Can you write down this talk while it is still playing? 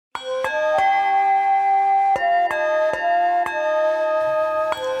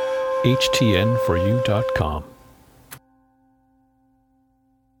HTN4U.com.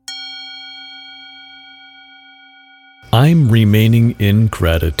 I'm remaining in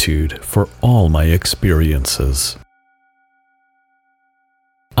gratitude for all my experiences.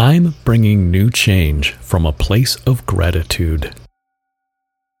 I'm bringing new change from a place of gratitude.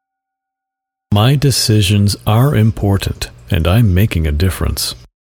 My decisions are important, and I'm making a difference.